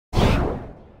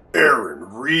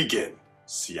Aaron Regan,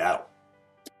 Seattle.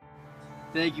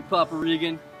 Thank you, Papa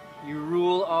Regan. You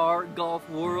rule our golf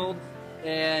world,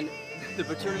 and the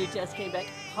paternity test came back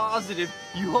positive.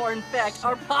 You are, in fact,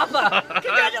 our Papa.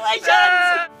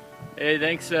 Congratulations! Hey,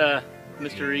 thanks,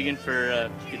 Mr. Regan, for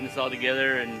getting this all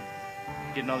together and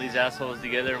getting all these assholes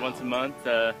together once a month.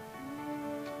 Glad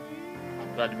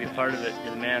to be a part of it.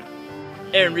 You're the man.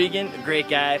 Aaron Regan, a great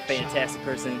guy, fantastic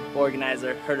person,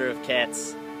 organizer, herder of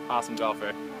cats, awesome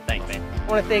golfer. Thanks, man. I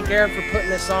want to thank Aaron for putting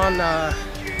this on.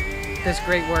 This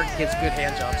great work, gets good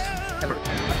hand jobs. I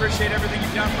appreciate everything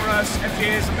you've done for us.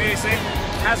 MGA is amazing.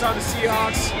 As are the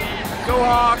Seahawks. Go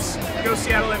Hawks. Go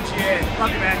Seattle MGA. Love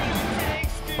you, man.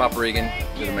 Papa Regan,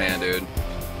 you're the man, dude.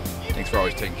 Thanks for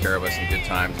always taking care of us in good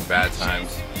times and bad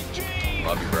times.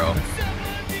 Love you, bro.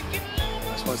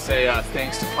 I just want to say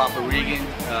thanks to Papa Regan.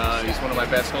 He's one of my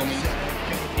best homies,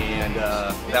 and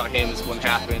without him this wouldn't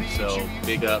happen. So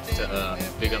big ups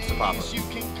to Papa.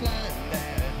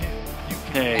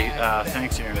 Hey,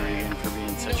 thanks Aaron Regan for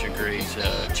being such a great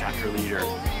chapter leader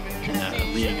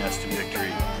and leading us to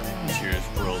victory this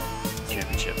year's World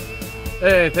Championship.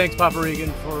 Hey, thanks Papa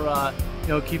Regan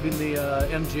for keeping the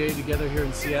MGA together here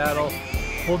in Seattle,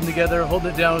 holding it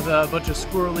down with a bunch of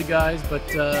squirrely guys. But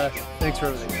thanks for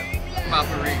everything, man.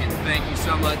 Papa Regan, thank you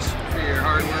so much for your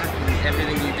hard work and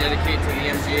everything you dedicate to the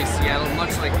MGA Seattle.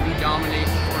 Much like we dominate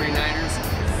the 49ers,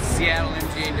 Seattle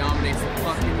MGA dominates the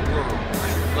fucking world.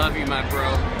 Love you, my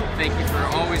bro. Thank you for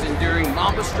always enduring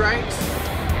Mamba strikes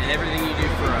and everything you do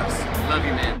for us. Love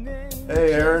you, man.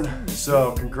 Hey Aaron,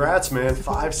 so congrats man,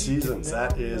 5 seasons,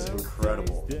 that is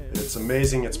incredible. It's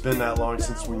amazing it's been that long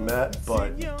since we met,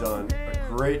 but you've done a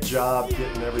great job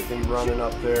getting everything running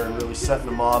up there and really setting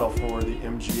a model for the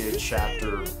MGA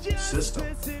chapter system.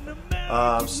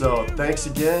 So thanks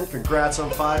again, congrats on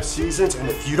 5 seasons, and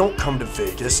if you don't come to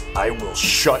Vegas, I will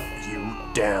shut you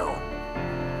down.